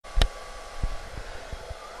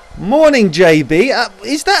Morning, JB.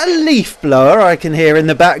 Is that a leaf blower I can hear in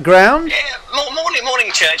the background? Yeah,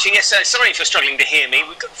 morning, Churchy. Yes, sorry if you're struggling to hear me.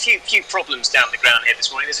 We've got a few problems down the ground here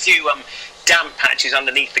this morning. There's a few damp patches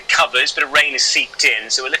underneath the covers, but a rain has seeped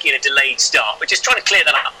in, so we're looking at a delayed start. We're just trying to clear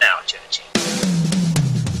that up now, Churchy.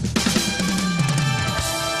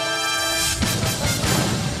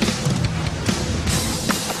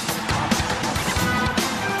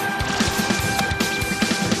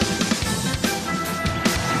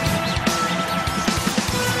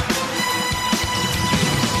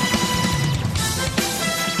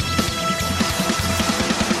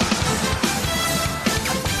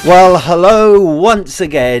 Well, hello once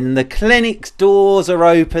again. The clinic's doors are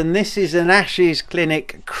open. This is an Ashes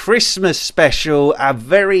Clinic Christmas special. A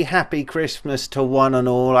very happy Christmas to one and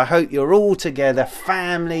all. I hope you're all together,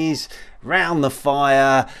 families, round the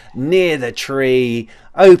fire, near the tree,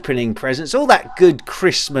 opening presents, all that good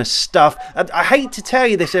Christmas stuff. I hate to tell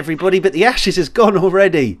you this, everybody, but the Ashes has gone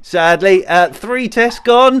already, sadly. 3 tests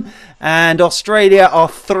gone, and Australia are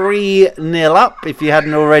 3-0 up, if you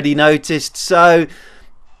hadn't already noticed. So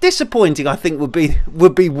disappointing, I think, would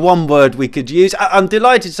be one word we could use. I'm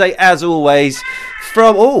delighted to say, as always,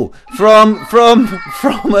 from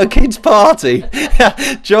a kids' party,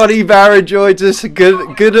 Johnny Barran joins us.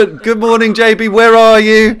 Good morning, JB. Where are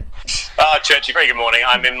you? Churchy, very good morning.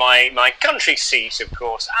 I'm in my country seat, of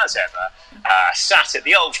course, as ever. Sat at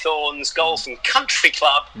the Old Thorns Golf and Country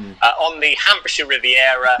Club on the Hampshire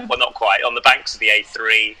Riviera, well, not quite, on the banks of the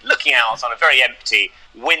A3, looking out on a very empty,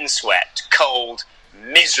 windswept, cold,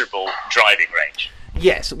 miserable driving range.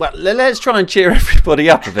 Yes, well, let's try and cheer everybody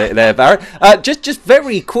up a bit there, Barran. Just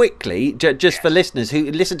very quickly, for listeners who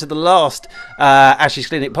listened to the last Ashes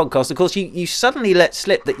Clinic podcast, of course, you suddenly let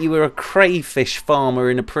slip that you were a crayfish farmer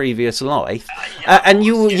in a previous life, and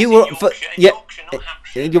you were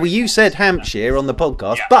you said Hampshire on the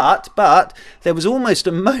podcast, but there was almost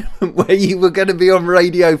a moment where you were going to be on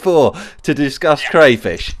Radio 4 to discuss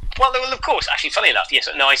crayfish. Well, of course, actually, funny enough, yes,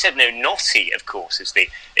 no, I said no, Notty, of course, is the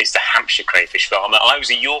Hampshire crayfish farmer. I was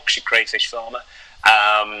a Yorkshire crayfish farmer,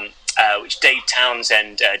 which Dave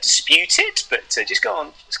Townsend disputed, but just go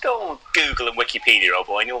on Google and Wikipedia, old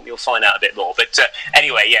boy, and you'll find out a bit more. But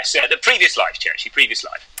anyway, yes, the previous life, Churchy, previous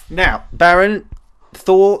life. Now, Barran,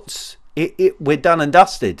 thoughts? We're done and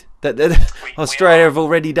dusted. Australia have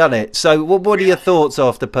already done it. So what are your thoughts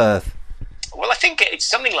after Perth? Well, I think it's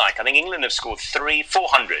something like, England have scored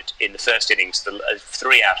 400 in the first innings,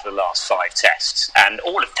 3 out of the last 5 tests, and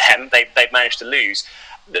all of them they've managed to lose.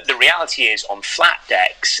 The reality is, on flat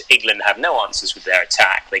decks, England have no answers with their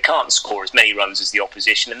attack. They can't score as many runs as the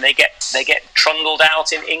opposition, and they get trundled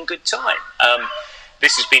out in good time.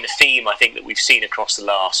 This has been a theme, I think, that we've seen across the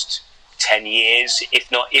last 10 years,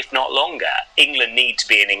 if not longer. England need to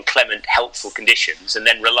be in inclement, helpful conditions, and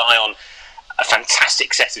then rely on a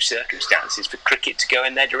fantastic set of circumstances for cricket to go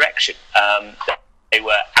in their direction. They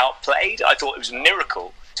were outplayed. I thought it was a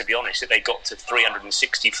miracle, to be honest, that they got to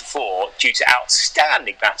 360 for 4 due to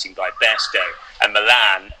outstanding batting by Bairstow and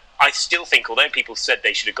Milan. I still think, although people said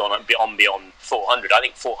they should have gone beyond 400, I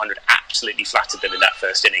think 400 absolutely flattered them in that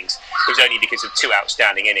first innings. It was only because of 2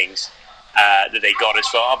 outstanding innings that they got as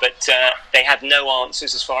far, but they had no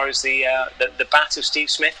answers as far as the bat of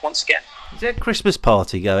Steve Smith once again. Is there a Christmas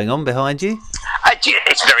party going on behind you?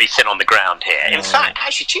 It's very thin on the ground here. In fact,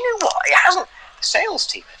 actually, do you know what? The sales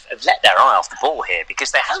team have let their eye off the ball here,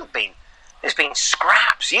 because there's been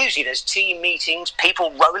scraps. Usually there's team meetings, people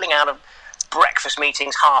rolling out of breakfast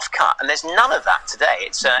meetings half cut, and there's none of that today.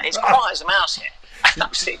 It's quiet as a mouse here.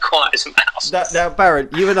 Absolutely quiet as a mouse. Now, Barran,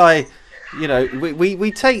 you and I,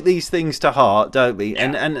 we take these things to heart, don't we?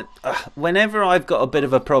 Yeah. And whenever I've got a bit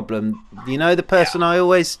of a problem, the person I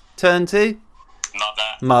always turn to?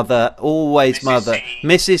 Mother, always Mrs. Mother. C.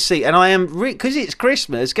 Mrs. C. And I am, because it's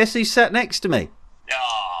Christmas, guess who sat next to me?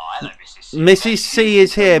 Oh, hello, Mrs. C. Mrs. C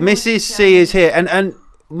is here. Mrs. C is here. And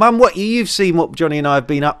Mum, you've seen what Johnny and I have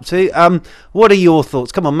been up to. What are your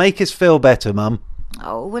thoughts? Come on, make us feel better, Mum.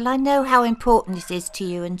 Oh, well, I know how important this is to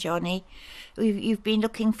you and Johnny. You've been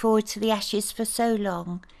looking forward to the Ashes for so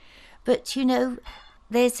long. But,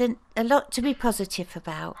 there's a lot to be positive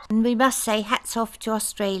about. And we must say hats off to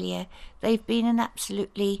Australia. They've been an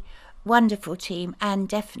absolutely wonderful team, and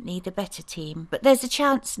definitely the better team. But there's a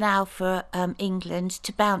chance now for England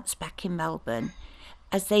to bounce back in Melbourne,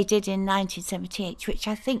 as they did in 1978, which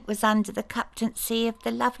I think was under the captaincy of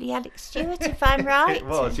the lovely Alex Stewart, if I'm right. It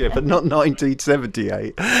was, yeah, but not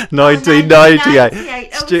 1978.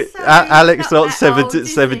 1998. Alex, not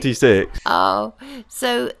 76. Oh,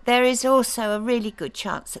 so there is also a really good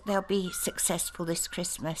chance that they'll be successful this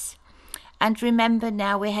Christmas. And remember,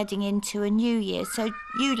 now we're heading into a new year. So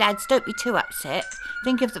you lads, don't be too upset.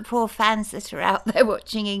 Think of the poor fans that are out there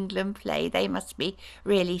watching England play. They must be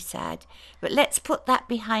really sad. But let's put that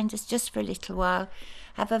behind us just for a little while.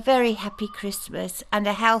 Have a very happy Christmas and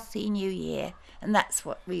a healthy new year. And that's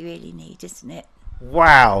what we really need, isn't it?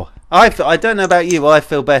 Wow. I don't know about you, I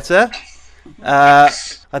feel better.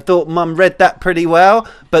 I thought Mum read that pretty well,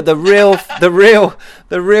 but the real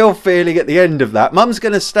feeling at the end of that, Mum's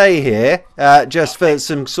going to stay here just for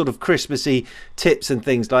some sort of Christmassy tips and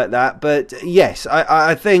things like that. But yes,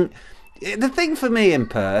 I think the thing for me in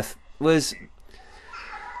Perth was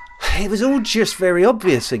it was all just very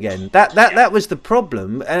obvious again. That was the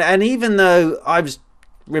problem, and even though I was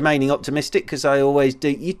remaining optimistic, because I always do,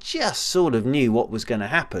 you just sort of knew what was going to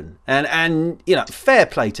happen, and you know, fair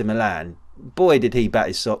play to Milan. Boy, did he bat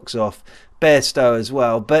his socks off. Bairstow as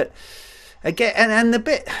well. But again, and the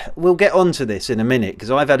bit, we'll get onto this in a minute, because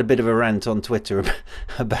I've had a bit of a rant on Twitter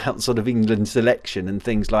about sort of England selection and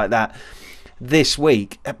things like that this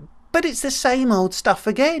week. But it's the same old stuff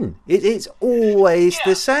again. It's always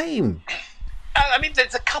the same. I mean,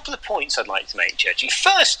 there's a couple of points I'd like to make, Judgy.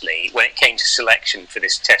 Firstly, when it came to selection for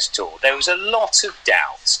this Test tour, there was a lot of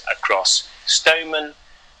doubt across Stoneman,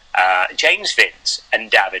 James Vince and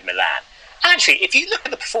David Milan. Actually, if you look at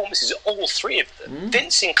the performances of all three of them,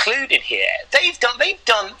 Vince included here, they've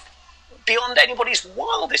done beyond anybody's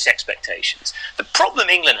wildest expectations. The problem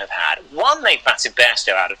England have had, one, they've batted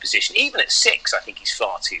Bairstow out of position. Even at 6, I think he's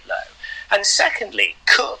far too low. And secondly,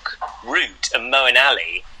 Cook, Root and Moeen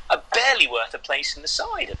Ali are barely worth a place in the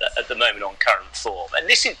side at the moment on current form. And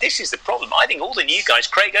this is the problem. I think all the new guys,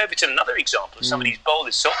 Craig Overton, another example of somebody who's bowled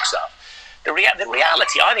his socks up. The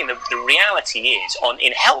reality, I think the reality is,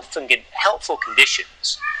 in helpful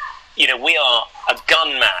conditions, you know, we are a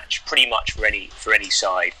gun match pretty much for any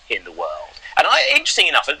side in the world. And interesting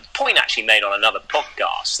enough, a point actually made on another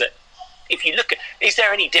podcast, that if you look at, is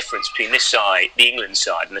there any difference between this side, the England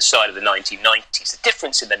side, and the side of the 1990s? The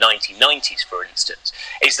difference in the 1990s, for instance,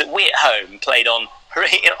 is that we at home played on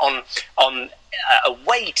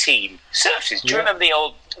away team surfaces. Do you remember the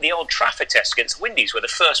old Trafford test against the Windies, where the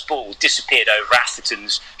first ball disappeared over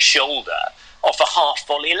Atherton's shoulder off a half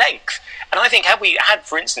volley length? And I think had,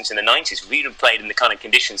 for instance, in the 90s, if we'd have played in the kind of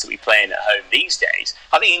conditions that we play in at home these days,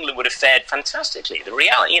 I think England would have fared fantastically. The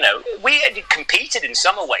reality, you know, we had competed in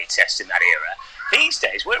some away tests in that era. These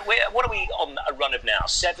days, what are we on a run of now?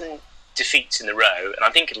 7 defeats in a row, and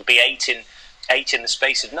I think it'll be 8 in the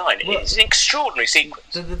space of 9. Well, it's an extraordinary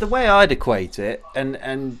sequence. The way I'd equate it,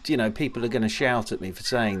 and you know, people are going to shout at me for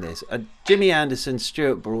saying this, Jimmy Anderson,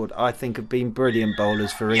 Stuart Broad, I think have been brilliant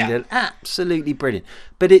bowlers for England, absolutely brilliant.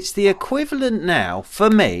 But it's the equivalent now, for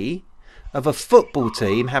me, of a football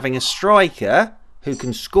team having a striker who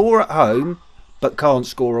can score at home but can't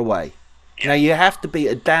score away. You know, you have to be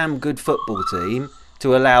a damn good football team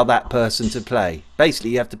to allow that person to play.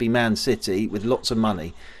 Basically, you have to be Man City with lots of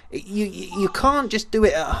money. You can't just do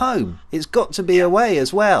it at home. It's got to be away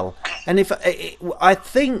as well. And I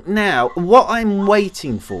think now what I'm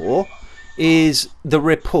waiting for is the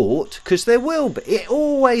report, because there will be. It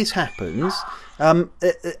always happens.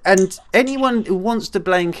 And anyone who wants to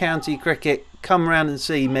blame county cricket, come round and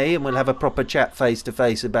see me, and we'll have a proper chat face to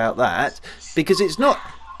face about that. Because it's not,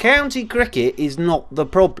 county cricket is not the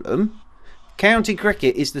problem. County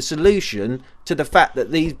cricket is the solution to the fact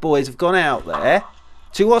that these boys have gone out there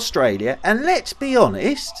to Australia, and let's be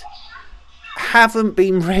honest, haven't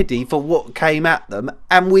been ready for what came at them,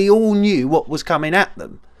 and we all knew what was coming at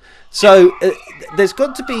them. So there's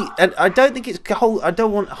got to be, and I don't think it's I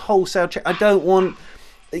don't want wholesale check. I don't want,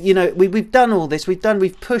 you know, we've done all this. We've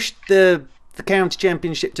pushed the county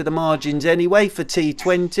championship to the margins anyway for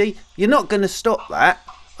T20. You're not going to stop that.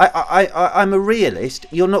 I'm a realist.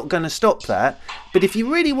 You're not going to stop that. But if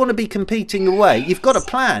you really want to be competing away, you've got a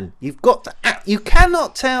plan. You've got to act. You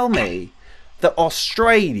cannot tell me that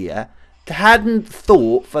Australia hadn't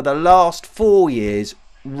thought for the last 4 years,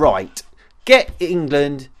 right, get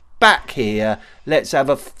England back here. Let's have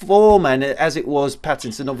a 4-man, as it was.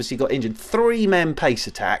 Pattinson obviously got injured. 3-man pace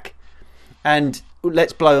attack, and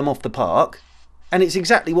let's blow them off the park. And it's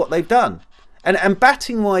exactly what they've done. And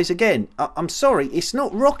batting wise, again, I'm sorry, it's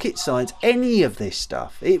not rocket science, any of this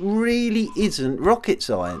stuff. It really isn't rocket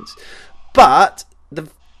science. But the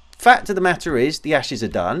fact of the matter is, the Ashes are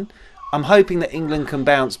done. I'm hoping that England can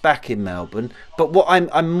bounce back in Melbourne. But what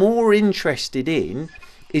I'm more interested in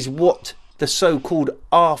is what the so-called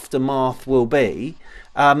aftermath will be.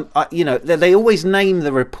 You know, they always name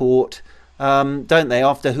the report don't they?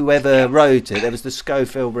 After whoever wrote it, there was the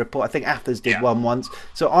Schofield report. I think Athers did one once.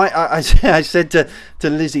 So I said to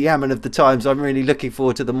Lizzie Hammond of the Times, I'm really looking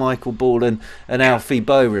forward to the Michael Ball and Alfie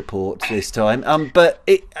Bow reports this time. But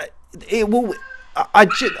it will. I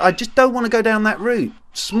just don't want to go down that route.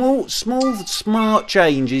 Small, smart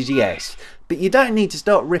changes, yes, but you don't need to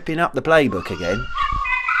start ripping up the playbook again.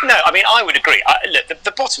 No, I mean, I would agree. Look,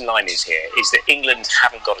 the bottom line is that England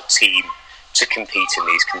haven't got a team to compete in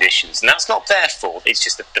these conditions, and that's not their fault. It's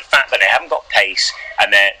just the fact that they haven't got pace,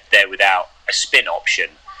 and they're without a spin option,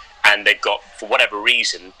 and they've got, for whatever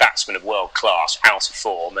reason, batsmen of world class out of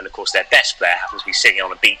form, and of course their best player happens to be sitting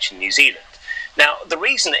on a beach in New Zealand. Now, the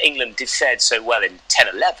reason that England did fared so well in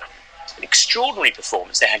 10-11, an extraordinary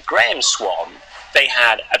performance. They had Graham Swan, they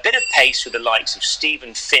had a bit of pace with the likes of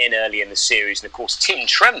Stephen Finn early in the series, and of course Tim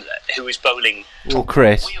Tremlett, who was bowling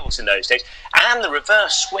wheels in those days, and the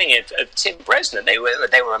reverse swing of Tim Bresnan. They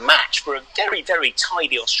were a match for a very, very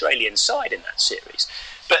tidy Australian side in that series.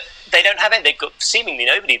 But they don't have it. They've got seemingly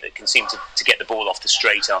nobody that can seem to get the ball off the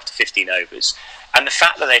straight after 15 overs. And the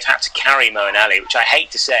fact that they've had to carry Moeen Ali, which I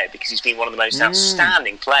hate to say because he's been one of the most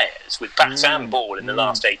outstanding players with bat and ball in the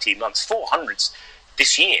last 18 months, 400s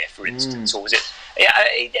this year, for instance, or was it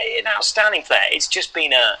an outstanding player? It's just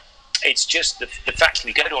been the fact that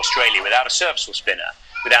you go to Australia without a serviceable spinner,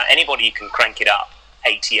 without anybody who can crank it up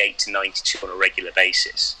 88 to 92 on a regular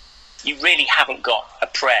basis. You really haven't got a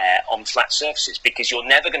prayer on flat surfaces because you're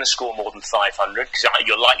never going to score more than 500 because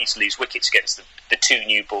you're likely to lose wickets against the two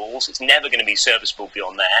new balls. It's never going to be serviceable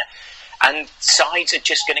beyond there, and sides are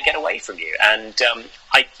just going to get away from you. And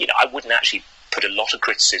I wouldn't actually put a lot of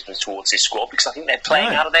criticism towards this squad because I think they're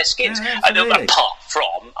playing out of their skins. Apart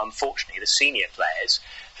from, unfortunately, the senior players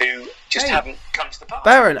who just haven't come to the party.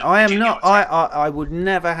 Barran, I would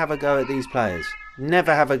never have a go at these players.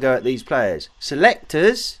 Never have a go at these players.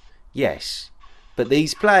 Selectors, yes, but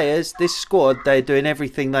these players, this squad, they're doing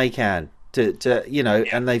everything they can to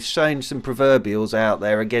and they've shown some proverbials out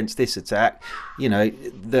there against this attack.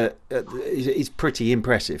 That is pretty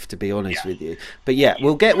impressive, to be honest with you. But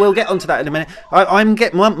we'll get onto that in a minute. I'm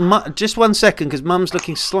getting just 1 second because Mum's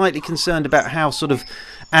looking slightly concerned about how sort of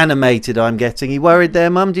animated I'm getting. You worried there,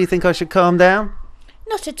 Mum? Do you think I should calm down?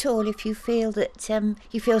 Not at all. If you feel that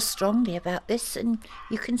you feel strongly about this, and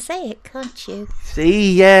you can say it, can't you?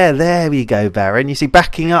 See, there we go, Barran. You see,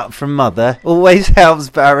 backing up from Mother always helps,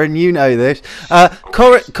 Barran. You know this.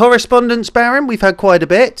 Correspondence, Barran. We've had quite a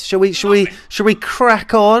bit. Shall we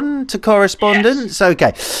crack on to correspondence? Yes.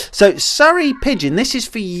 Okay. So Surrey Pigeon, this is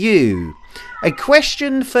for you. A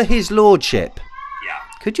question for His Lordship. Yeah.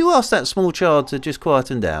 Could you ask that small child to just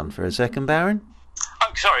quieten down for a second, Barran?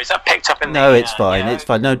 Oh, sorry, is that picked up in No, it's fine. It's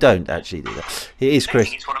fine. No, don't actually do that. It is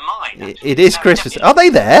Christmas. It's one of mine. It is Christmas. Are they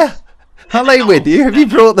there? Are they with you? Have you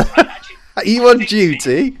brought them? Are you on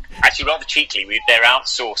duty? Actually, rather cheekily, they're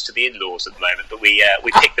outsourced to the in-laws at the moment, but we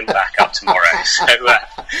pick them back up tomorrow. So,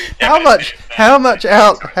 how much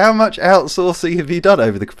outsourcing have you done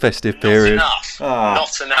over the festive period?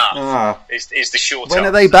 Not enough. Is the short When answer.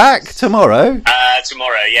 are they back? Tomorrow?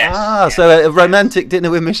 Tomorrow, yes. So a romantic dinner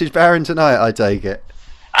with Mrs. Barran tonight, I take it.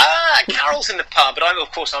 Carol's in the pub, but I've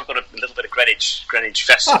got a little bit of Greenwich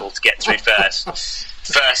Festival to get through first.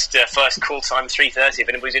 First call time 3:30. If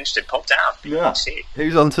anybody's interested, pop down. Yeah. See.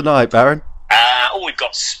 Who's on tonight, Barran? We've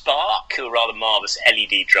got Spark, who are rather marvellous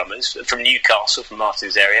LED drummers from Newcastle, from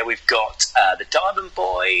Martin's area. We've got the Diamond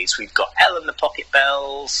Boys. We've got Ellen the Pocket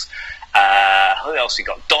Bells. Who else we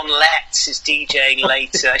got? Don Letts is DJing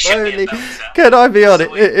later. Can I be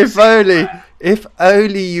honest? If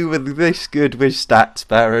only you were this good with stats,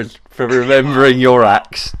 Barran, for remembering your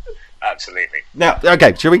acts. Absolutely. Now,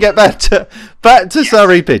 okay, shall we get back to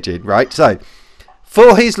Surrey Pigeon, right? So,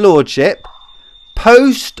 for His Lordship,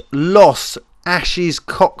 post-loss Ashes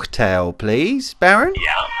cocktail, please, Barran?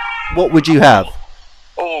 Yeah. What would you have?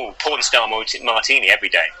 Oh, Porn Star Martini every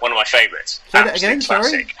day. One of my favourites. Say that again,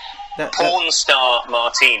 sorry? Porn Star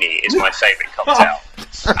Martini is my favourite cocktail.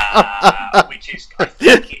 Which is, I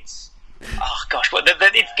think it's, oh gosh, well,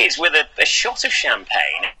 it's with a shot of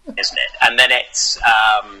champagne, isn't it? And then it's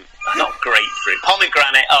not grapefruit,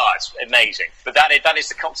 pomegranate. Oh, it's amazing. But that is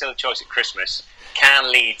the cocktail of choice at Christmas.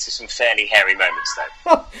 Can lead to some fairly hairy moments,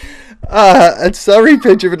 though. And Surrey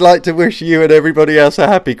Pigeon would like to wish you and everybody else a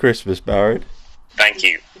happy Christmas, Barran. Thank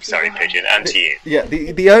you, Surrey Pigeon, and to you. Yeah,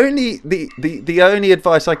 the only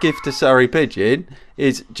advice I give to Surrey Pigeon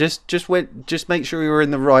is just make sure you're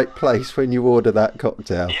in the right place when you order that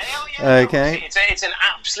cocktail. Yeah. Okay. It's an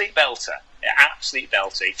absolute belter. Absolute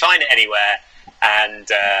belter. You find it anywhere, and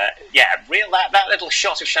that little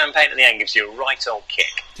shot of champagne at the end gives you a right old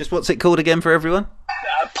kick. Just what's it called again for everyone?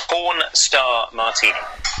 Porn Star Martini.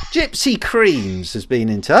 Gypsy Creams has been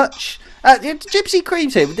in touch. Gypsy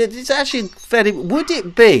Creams here. It's actually fairly. Would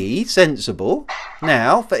it be sensible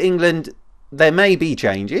now for England? There may be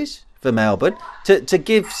changes for Melbourne to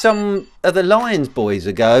give some of the Lions boys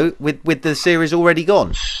a go with the series already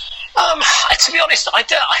gone. To be honest,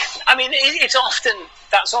 I mean,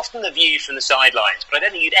 that's often the view from the sidelines, but I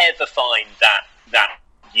don't think you'd ever find that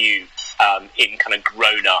view in kind of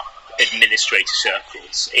grown-up administrator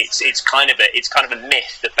circles. It's kind of a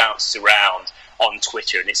myth that bounces around on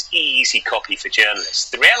Twitter, and it's easy copy for journalists.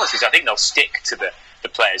 The reality is, I think they'll stick to the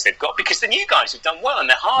players they've got, because the new guys have done well, and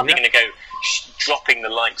they're hardly going to go dropping the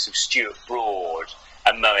likes of Stuart Broad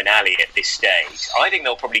and Moeen Ali at this stage. I think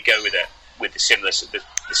they'll probably go with the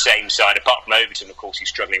same side, apart from Overton, of course, who's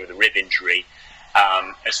struggling with a rib injury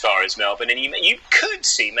as far as Melbourne. And you could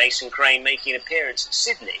see Mason Crane making an appearance at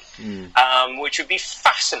Sydney, which would be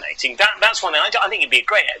fascinating. That's one thing. I think it'd be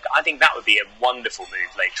I think that would be a wonderful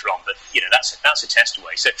move later on. But that's a test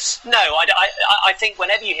away. So no, I think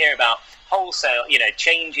whenever you hear about wholesale,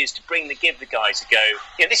 changes to give the guys a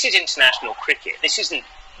go, this is international cricket. This isn't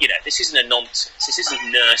a nonsense. This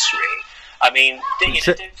isn't nursery. I mean,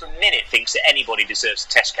 don't for a minute think that anybody deserves a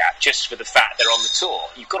test cap just for the fact they're on the tour.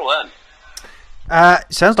 You've got to earn it.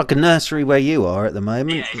 Sounds like a nursery where you are at the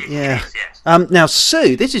moment. Yeah. Yes. Now,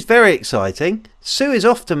 Sue, this is very exciting. Sue is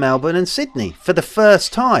off to Melbourne and Sydney for the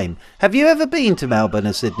first time. Have you ever been to Melbourne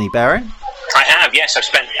and Sydney, Barran? I have, yes. I've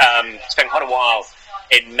spent quite a while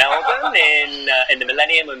in Melbourne in the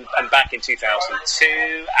Millennium and back in 2002.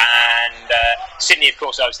 And Sydney, of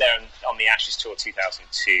course, I was there on the Ashes Tour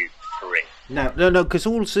 2002. No, because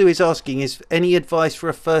all Sue is asking is any advice for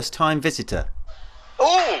a first-time visitor.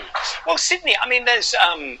 Oh, well, Sydney, I mean, there's,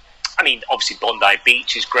 obviously Bondi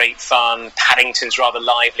Beach is great fun. Paddington's rather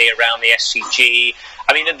lively around the SCG.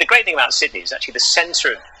 I mean, the great thing about Sydney is actually the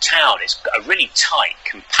centre of town is a really tight,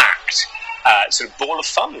 compact sort of ball of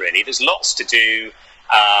fun, really. There's lots to do.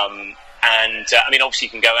 Obviously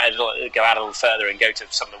you can go out a little further and go to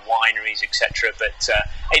some of the wineries, etc. But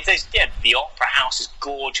the Opera House is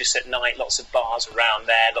gorgeous at night. Lots of bars around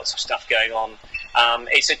there. Lots of stuff going on.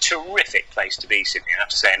 It's a terrific place to be, Sydney, I have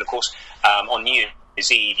to say. And of course, on New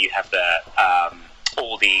Year's Eve you have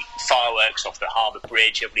all the fireworks off the Harbour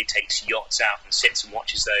Bridge. Everybody takes yachts out and sits and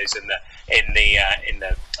watches those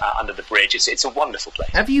under the bridge. It's a wonderful place.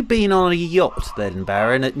 Have you been on a yacht then,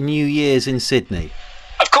 Barran, at New Year's in Sydney?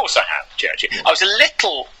 Of course I have, Churchy. I was a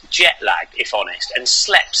little jet-lagged, if honest, and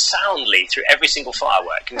slept soundly through every single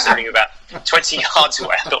firework, considering about 20 yards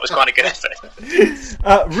away. I thought it was quite a good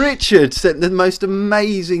effort. Richard sent the most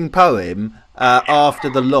amazing poem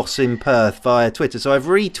after the loss in Perth via Twitter. So I've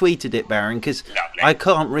retweeted it, Barran, because I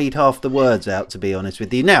can't read half the words out, to be honest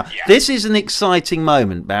with you. Now, This is an exciting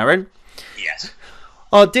moment, Barran. Yes.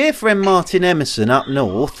 Our dear friend Martin Emerson up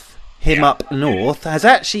north, up north, has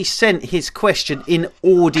actually sent his question in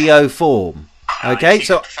audio form. Okay, he's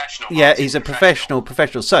a professional.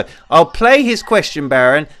 So I'll play his question,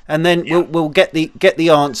 Barran, and then we'll get the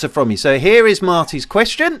answer from you. So here is Marty's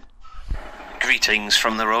question. Greetings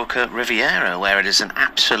from the Roca Riviera, where it is an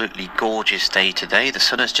absolutely gorgeous day today. The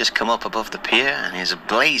sun has just come up above the pier and is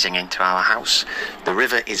blazing into our house. The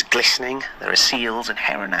river is glistening. There are seals and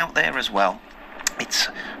heron out there as well. It's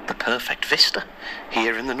the perfect vista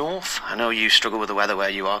here in the north. I know you struggle with the weather where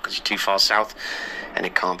you are because you're too far south and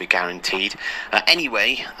it can't be guaranteed.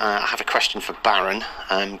 Anyway, I have a question for Barran.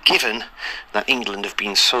 Given that England have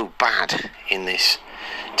been so bad in this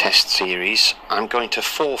test series, I'm going to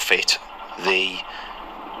forfeit the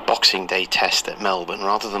Boxing Day test at Melbourne.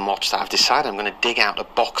 Rather than watch that, I've decided I'm going to dig out a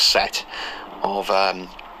box set of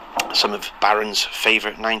some of Barran's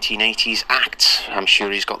favourite 1980s acts. I'm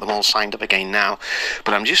sure he's got them all signed up again now,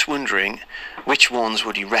 but I'm just wondering which ones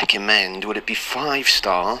would you recommend? Would it be 5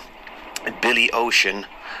 Star, Billy Ocean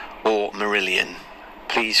or Marillion?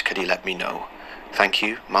 Please could you let me know? Thank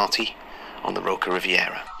you, Marty on the Roca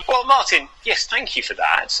Riviera. Well, Martin, yes, thank you for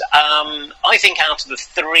that. I think out of the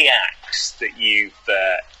 3 acts that you've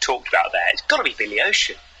talked about there, it's got to be Billy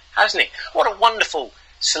Ocean, hasn't it? What a wonderful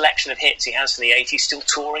selection of hits he has from the 80s, still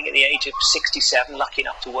touring at the age of 67, lucky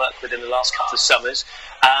enough to work with him the last couple of summers.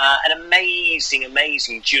 An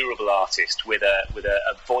amazing, durable artist with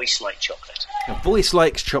a voice like chocolate. A voice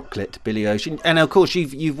like chocolate, Billy Ocean. And of course,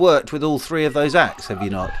 you've worked with all 3 of those acts, have you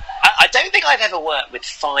not? I don't think I've ever worked with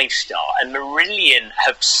 5 Star, and Marillion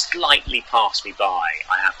have slightly passed me by,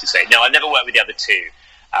 I have to say. No, I've never worked with the other 2.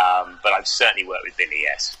 But I've certainly worked with Billy,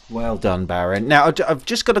 yes. Well done, Barran. Now, I've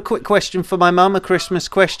just got a quick question for my mum, a Christmas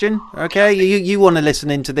question. Okay, you want to listen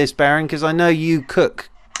into this, Barran, because I know you cook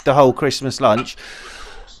the whole Christmas lunch.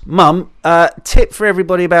 Mum, tip for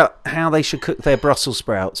everybody about how they should cook their Brussels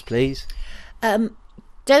sprouts, please.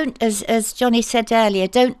 Don't, as Johnny said earlier,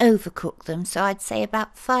 don't overcook them. So I'd say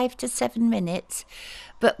about 5 to 7 minutes.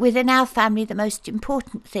 But within our family, the most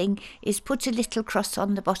important thing is put a little cross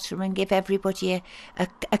on the bottom and give everybody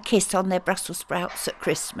a kiss on their Brussels sprouts at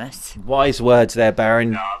Christmas. Wise words there,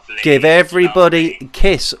 Barran. Lovely, Give everybody lovely.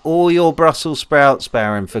 kiss all your Brussels sprouts,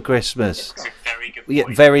 Barran, for Christmas. It's a very good Yeah,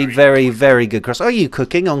 point. very good cross. Are you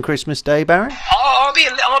cooking on Christmas Day, Barran? I'll be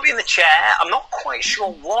in the chair. I'm not quite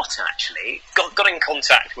sure what actually. Got in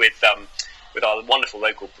contact with our wonderful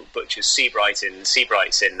local butchers, Seabright's in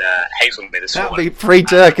Hazelmere this That'll morning. be free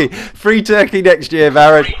turkey next year,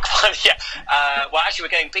 Barran. Yeah. Well, actually,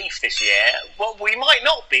 we're going beef this year. Well, we might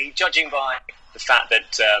not be, judging by the fact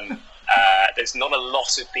that there's not a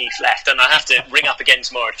lot of beef left, and I have to ring up again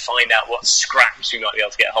tomorrow to find out what scraps we might be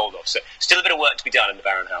able to get hold of. So, still a bit of work to be done in the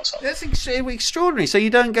Barran household. That's extraordinary. So you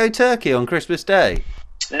don't go turkey on Christmas Day?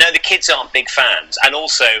 No, the kids aren't big fans, and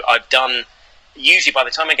also I've done. Usually, by the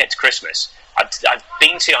time I get to Christmas, I've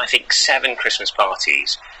been to, I think, 7 Christmas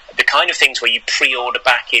parties. The kind of things where you pre-order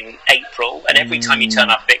back in April, and every time you turn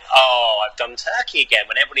up, you think, "Oh, I've done turkey again,"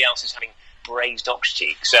 when everybody else is having braised ox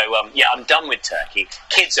cheek. So, yeah, I'm done with turkey.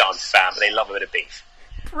 Kids aren't a fan, but they love a bit of beef.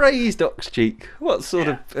 Braised ox cheek. What sort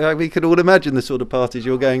of? We could all imagine the sort of parties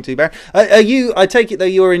you're going to, Barran. Are you? I take it though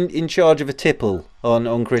you're in charge of a tipple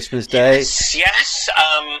on Christmas Day. Yes.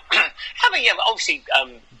 Obviously.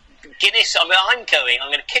 Guinness. I'm going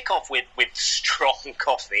to kick off with strong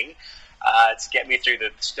coffee to get me through the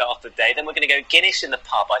start of the day. Then we're going to go Guinness in the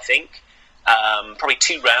pub, I think. Probably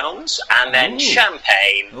 2 rounds, and then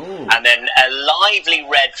champagne, and then a lively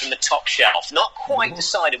red from the top shelf. Not quite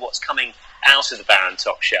decided what's coming out of the Barran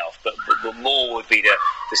top shelf, but more would be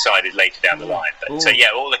decided later down the line. But so yeah,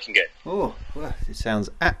 all looking good. Oh, well, it sounds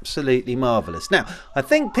absolutely marvellous. Now, I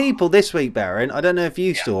think people this week, Barran, I don't know if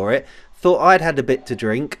you saw it, thought I'd had a bit to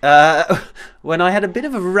drink when I had a bit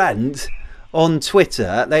of a rant on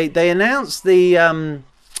Twitter. They announced the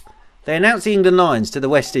England Lions to the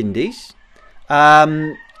West Indies,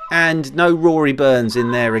 and no Rory Burns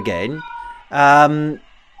in there again. And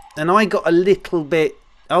I got a little bit.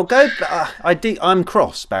 I'm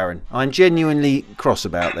cross, Barran. I'm genuinely cross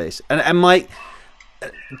about this. And my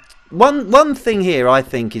one thing here, I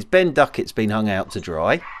think, is Ben Duckett's been hung out to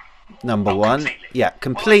dry. Number one,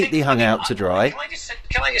 completely hung out to dry.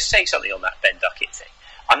 Can I just say something on that Ben Duckett thing?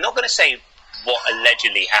 I'm not going to say what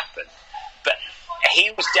allegedly happened, but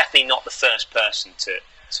he was definitely not the first person to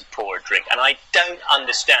pour a drink, and I don't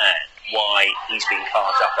understand why he's been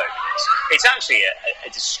carved up over this. It's actually a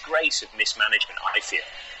disgrace of mismanagement, I feel,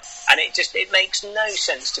 and it makes no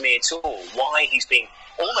sense to me at all why he's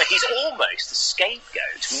almost the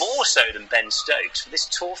scapegoat, more so than Ben Stokes, for this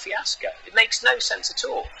tour fiasco. It makes no sense at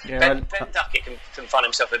all. Yeah, Ben Duckett can find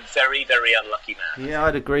himself a very, very unlucky man. Yeah,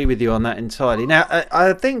 I'd agree with you on that entirely. Now,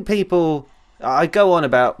 I think people... I go on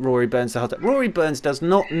about Rory Burns the whole time. Rory Burns does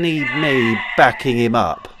not need me backing him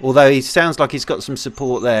up, although he sounds like he's got some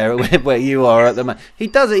support there where you are at the moment. He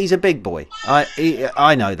does it. He's a big boy.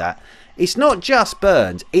 I know that. It's not just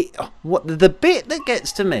Burns. The bit that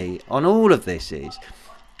gets to me on all of this is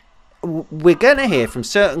we're going to hear from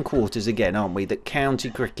certain quarters again, aren't we, that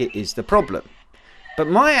county cricket is the problem. But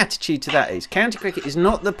my attitude to that is county cricket is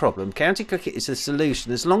not the problem. County cricket is the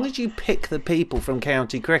solution. As long as you pick the people from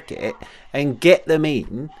county cricket and get them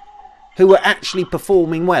in who are actually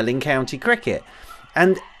performing well in county cricket.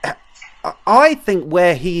 And I think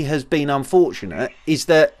where he has been unfortunate is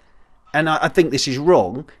that, and I think this is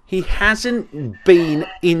wrong, he hasn't been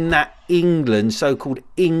in that England, so-called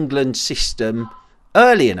England system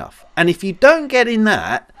early enough. And if you don't get in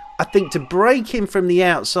that, I think to break him from the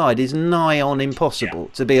outside is nigh on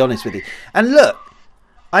impossible, to be honest with you. And look,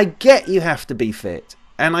 I get you have to be fit,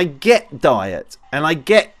 and I get diet, and I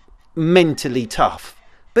get mentally tough.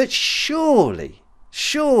 But surely,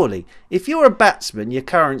 if you're a batsman, your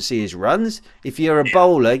currency is runs. If you're a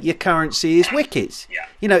bowler, your currency is wickets.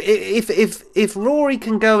 You know, if Rory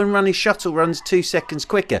can go and run his shuttle runs 2 seconds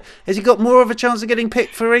quicker, has he got more of a chance of getting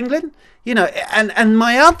picked for England? You know, and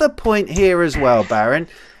my other point here as well, Barran,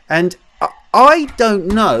 and I don't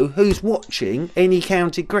know who's watching any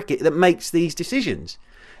county cricket that makes these decisions.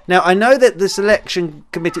 Now, I know that the selection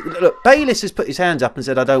committee... Look, Bayliss has put his hands up and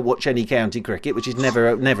said, I don't watch any county cricket, which is never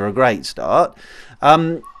a great start.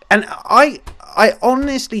 And I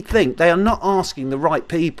honestly think they are not asking the right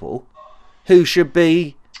people who should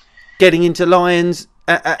be getting into Lions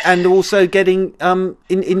and also getting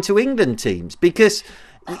into England teams. Because...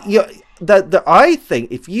 I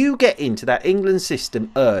think if you get into that England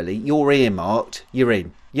system early, you're earmarked, you're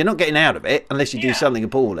in. You're not getting out of it unless you do something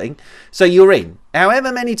appalling. So you're in.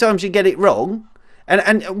 However many times you get it wrong.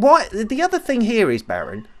 And what the other thing here is,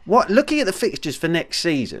 Barran, looking at the fixtures for next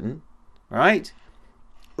season, right?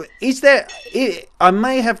 I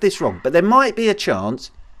may have this wrong, but there might be a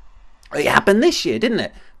chance. It happened this year, didn't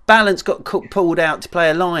it? Balance got pulled out to play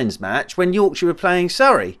a Lions match when Yorkshire were playing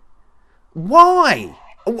Surrey. Why?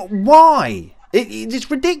 It's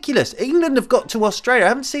ridiculous. England have got to Australia. I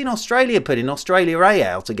haven't seen Australia putting Australia A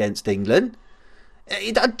out against England.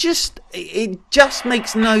 It just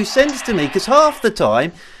makes no sense to me, because half the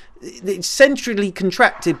time it's centrally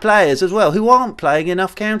contracted players as well who aren't playing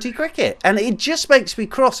enough county cricket, and it just makes me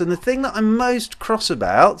cross. And the thing that I'm most cross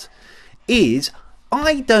about is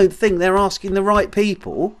I don't think they're asking the right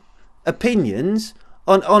people opinions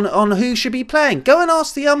on who should be playing. Go and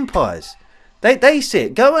ask the umpires. They see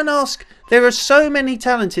it. Go and ask. There are so many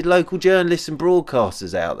talented local journalists and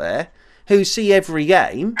broadcasters out there who see every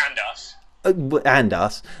game. And us.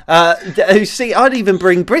 Who see, I'd even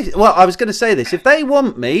bring Brit. Well, I was going to say this. If they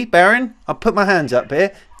want me, Barran, I'll put my hands up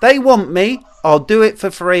here. If they want me, I'll do it for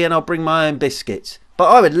free, and I'll bring my own biscuits. But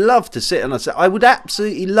I would love to sit on a set. I would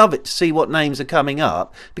absolutely love it to see what names are coming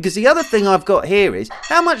up. Because the other thing I've got here is,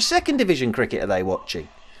 how much second division cricket are they watching?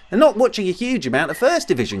 They're not watching a huge amount of first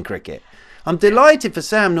division cricket. I'm delighted for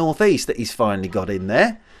Sam Northeast that he's finally got in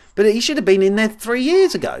there. But he should have been in there 3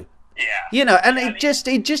 years ago. Yeah. You know, and it just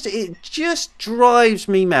drives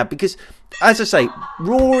me mad, because, as I say,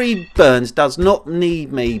 Rory Burns does not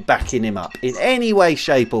need me backing him up in any way,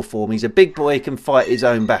 shape or form. He's a big boy, he can fight his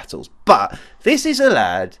own battles. But this is a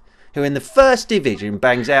lad who in the first division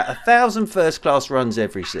bangs out 1,000 first-class runs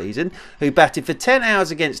every season, who batted for 10 hours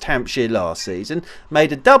against Hampshire last season,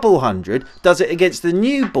 made a double 100, does it against the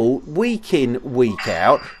new ball week in, week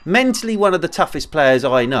out, mentally one of the toughest players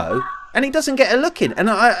I know. And he doesn't get a look in. And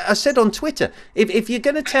I said on Twitter, if you're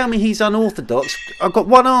going to tell me he's unorthodox, I've got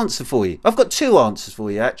one answer for you. I've got two answers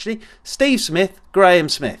for you, actually. Steve Smith, Graham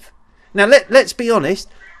Smith. Now, let's be honest.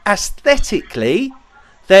 Aesthetically,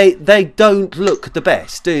 they don't look the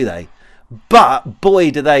best, do they? But,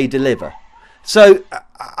 boy, do they deliver. So,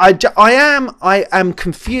 I am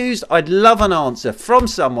confused. I'd love an answer from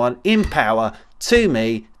someone in power to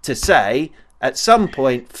me to say, at some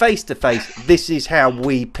point, face to face, this is how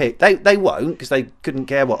we pick. They won't, because they couldn't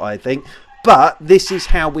care what I think. But this is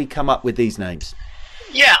how we come up with these names.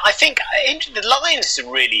 Yeah, I think the Lions is a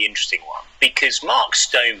really interesting one, because Mark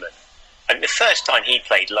Stoneman, I mean, the first time he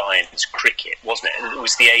played Lions cricket, wasn't it? It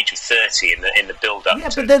was the age of 30 in the build-up.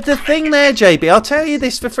 Yeah, but the thing there, JB, I'll tell you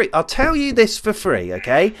this for free.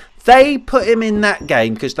 Okay? They put him in that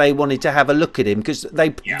game because they wanted to have a look at him, because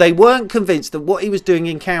they weren't convinced that what he was doing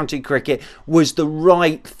in county cricket was the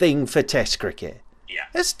right thing for Test cricket. Yeah.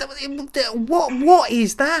 What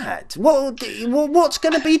is that? What's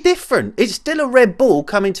going to be different? It's still a red ball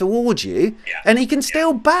coming towards you, and he can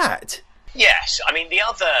still bat. Yes, I mean, the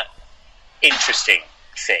other interesting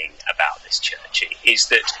thing about this, Churchy, is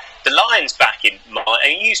that the Lions back in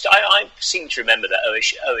I seem to remember that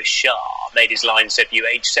Oish Shah made his Lions debut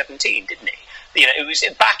age 17, didn't he? You know, it was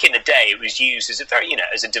back in the day. It was used as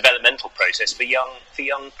as a developmental process for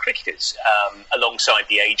young cricketers alongside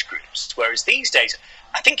the age groups. Whereas these days,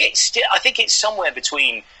 I think it's somewhere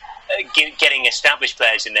between getting established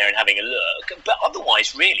players in there and having a look, but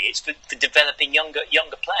otherwise, really, it's for developing younger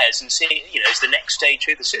players and seeing, as the next stage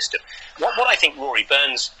through the system. What I think Rory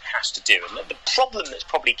Burns has to do, and the problem that's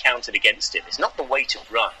probably counted against him, is not the weight of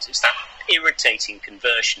runs; it's that irritating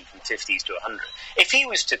conversion from 50s to 100. If he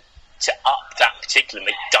was to up that particular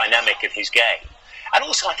dynamic of his game, and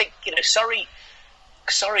also I think Surrey.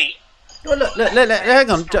 Well, look,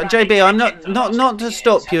 hang on, JB. I'm not to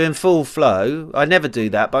stop you in full flow. I never do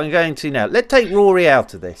that, but I'm going to now. Let's take Rory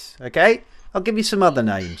out of this, okay? I'll give you some other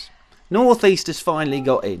names. Northeast has finally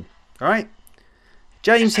got in, all right?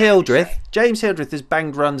 James Hildreth has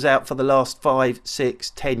banged runs out for the last 5, 6,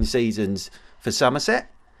 10 seasons for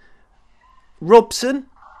Somerset. Robson,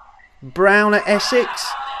 Brown at Essex.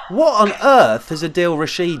 What on earth has Adil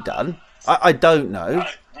Rashid done? I don't know.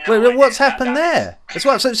 What's happened there? That's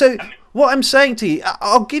what. So what I'm saying to you,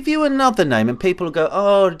 I'll give you another name, and people will go,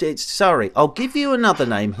 "Oh, it's Surrey." I'll give you another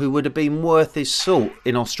name who would have been worth his salt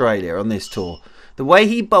in Australia on this tour. The way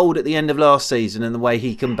he bowled at the end of last season and the way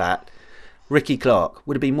he can bat, Ricky Clark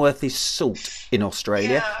would have been worth his salt in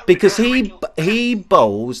Australia, because he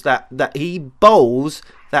bowls that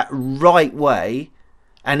right way,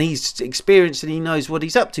 and he's experienced and he knows what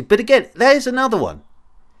he's up to. But again, there's another one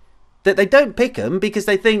that they don't pick him because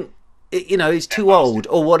they think, he's too old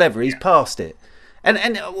or whatever. He's past it.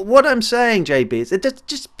 And what I'm saying, JB, is it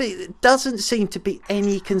doesn't seem to be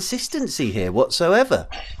any consistency here whatsoever.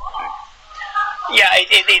 Yeah,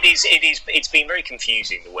 it is. It's been very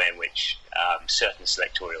confusing the way in which certain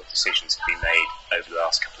selectorial decisions have been made over the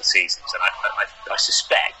last couple of seasons, and I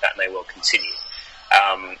suspect that may well continue.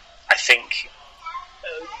 I think,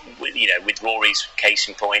 with Rory's case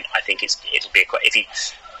in point, I think it'll be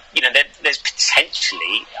there's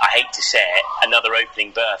potentially, I hate to say it, another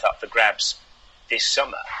opening berth up for grabs this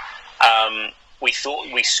summer. We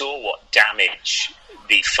saw what damage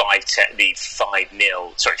the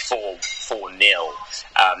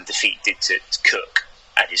 4-0 defeat did to Cook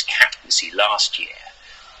and his captaincy last year.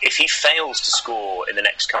 If he fails to score in the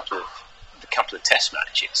next couple of test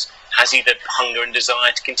matches, has he the hunger and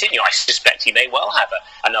desire to continue? I suspect he may well have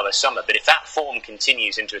another summer, but if that form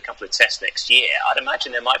continues into a couple of tests next year, I'd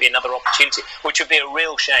imagine there might be another opportunity, which would be a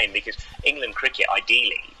real shame, because England cricket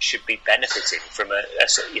ideally should be benefiting from a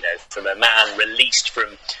man released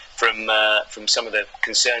from some of the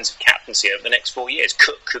concerns of captaincy over the next 4 years.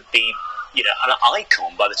 Cook could be an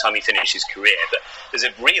icon by the time he finishes his career, but there's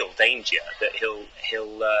a real danger that he'll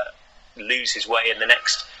lose his way in the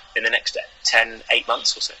next 8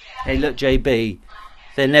 months or so. Hey, look, JB,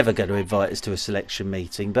 they're never going to invite us to a selection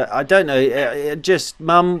meeting, but I don't know, just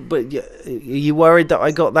Mum, but are you worried that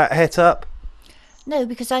I got that het up? No,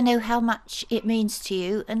 because I know how much it means to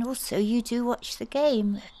you, and also you do watch the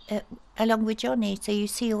game along with Johnny, so you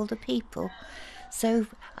see all the people. So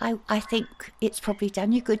I think it's probably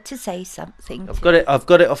done you good to say something. I've got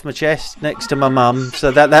it off my chest next to my mum,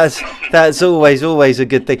 so that's always a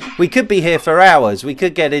good thing. We could be here for hours. We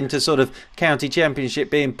could get into sort of county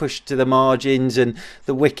championship being pushed to the margins and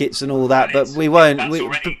the wickets and all that, but we won't.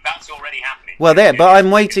 That's already happening. Well, but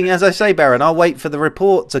I'm waiting, as I say, Barran. I'll wait for the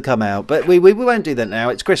report to come out, but we won't do that now.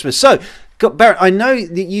 It's Christmas, so. Barran, I know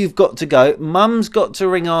that you've got to go. Mum's got to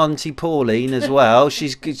ring Auntie Pauline as well.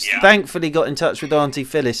 She's thankfully got in touch with Auntie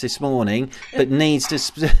Phyllis this morning, but needs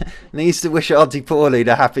to wish Auntie Pauline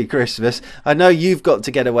a happy Christmas. I know you've got to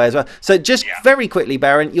get away as well. So just very quickly,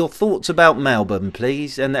 Barran, your thoughts about Melbourne,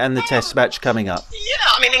 please, and the Test match coming up. Yeah,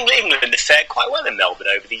 I mean, England have fared quite well in Melbourne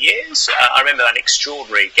over the years. I remember that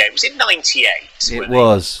extraordinary game. Was it 98? It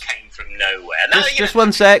was. Came from nowhere. Just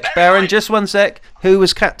one sec, Barran, just one sec. Who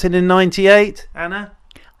was captain in 98, Anna?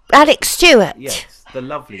 Alex Stewart. Yes, the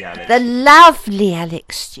lovely Alex. The lovely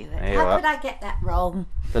Alex Stewart. How could I get that wrong?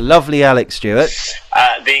 The lovely Alex Stewart.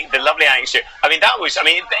 The lovely Alex Stewart. I mean,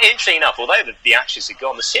 interesting enough, although the Ashes had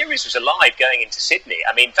gone, the series was alive going into Sydney.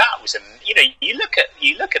 I mean, that was you look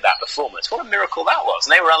at that performance. What a miracle that was,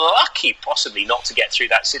 and they were unlucky possibly not to get through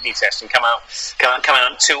that Sydney Test and come out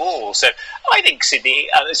 2-2. So I think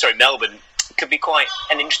Melbourne could be quite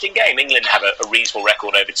an interesting game. England have a reasonable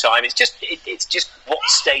record over time. It's just what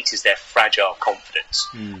state is their fragile confidence?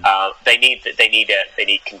 They need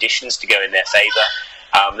conditions to go in their favour.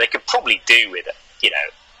 They could probably do with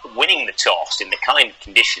winning the toss in the kind of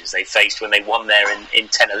conditions they faced when they won there in 10-11.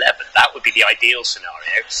 That would be the ideal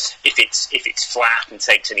scenario. If it's flat and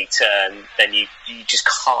takes any turn, then you just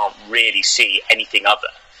can't really see anything other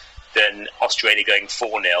than Australia going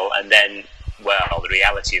 4-0, and then the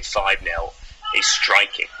reality of 5-0 is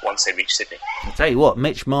striking once they reach Sydney. I'll tell you what,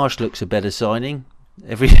 Mitch Marsh looks a better signing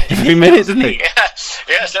every minute, doesn't he?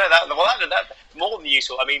 Yes, no, that more than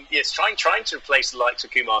useful. I mean, yes, trying to replace the likes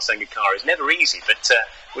of Kumar Sangakkara is never easy, but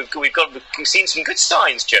we've seen some good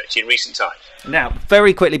signs, Churchy, in recent times. Now,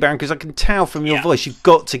 very quickly, Barran, because I can tell from your voice you've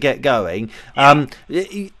got to get going.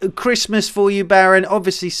 Christmas for you, Barran,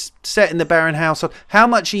 obviously set in the Barran household. How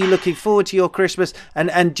much are you looking forward to your Christmas?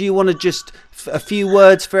 And do you want to just a few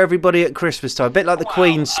words for everybody at Christmas time? A bit like the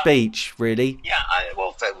Queen's speech, really. Yeah,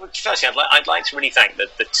 firstly, I'd like to really thank the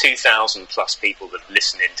 2,000 plus people that have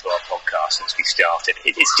listened into our podcast since we started.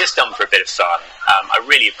 It's just done for a bit of fun. I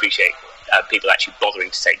really appreciate people actually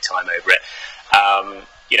bothering to take time over it.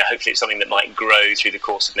 Hopefully it's something that might grow through the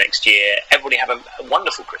course of next year. Everybody have a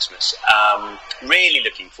wonderful Christmas. Really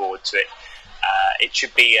looking forward to it. It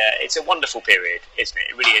should be. It's a wonderful period, isn't it?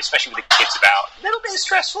 It really is, especially with the kids about. A little bit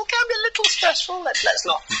stressful, can be a little stressful. Let's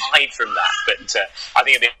not hide from that. But I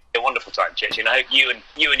think it'll be a wonderful time, Church. And I hope you and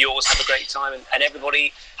yours have a great time, and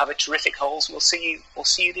everybody have a terrific holes. And we'll see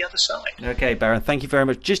you the other side. Okay, Barran, thank you very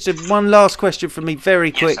much. Just one last question from me,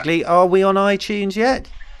 very quickly. Yes, are we on iTunes yet?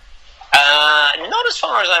 Not as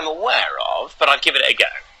far as I'm aware of, but I'd give it a go.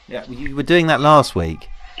 Yeah, you were doing that last week.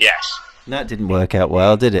 Yes. That didn't work out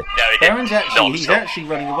well, did it? No, it Barran's didn't. he's actually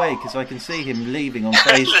running away because I can see him leaving on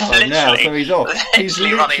FaceTime now, so he's off. He's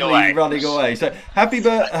literally running away. So happy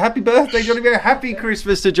birthday, Johnny Barran. Happy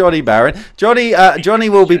Christmas to Johnny Barran. Johnny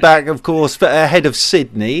will be back, of course, ahead of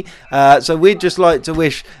Sydney. So we'd just like to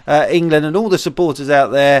wish England and all the supporters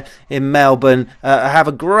out there in Melbourne have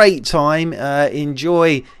a great time.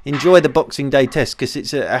 Enjoy the Boxing Day test because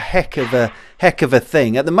it's a heck of a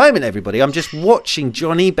thing. At the moment, everybody, I'm just watching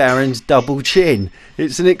Johnny Barran's double chin.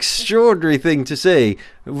 It's an extraordinary thing to see,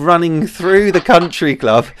 running through the country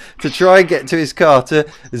club to try and get to his car to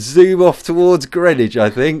zoom off towards Greenwich, I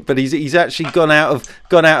think. But he's actually gone out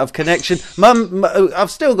of connection. Mum,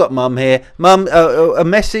 I've still got Mum here. Mum, a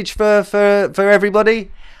message for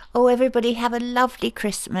everybody. Oh, everybody have a lovely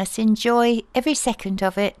Christmas. Enjoy every second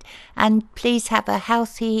of it. And please have a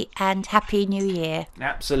healthy and happy New Year.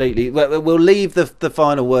 Absolutely. We'll leave the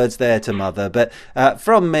final words there to Mother. But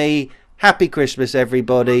from me, happy Christmas,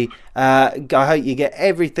 everybody. I hope you get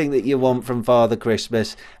everything that you want from Father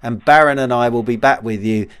Christmas. And Barran and I will be back with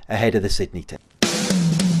you ahead of the Sydney test.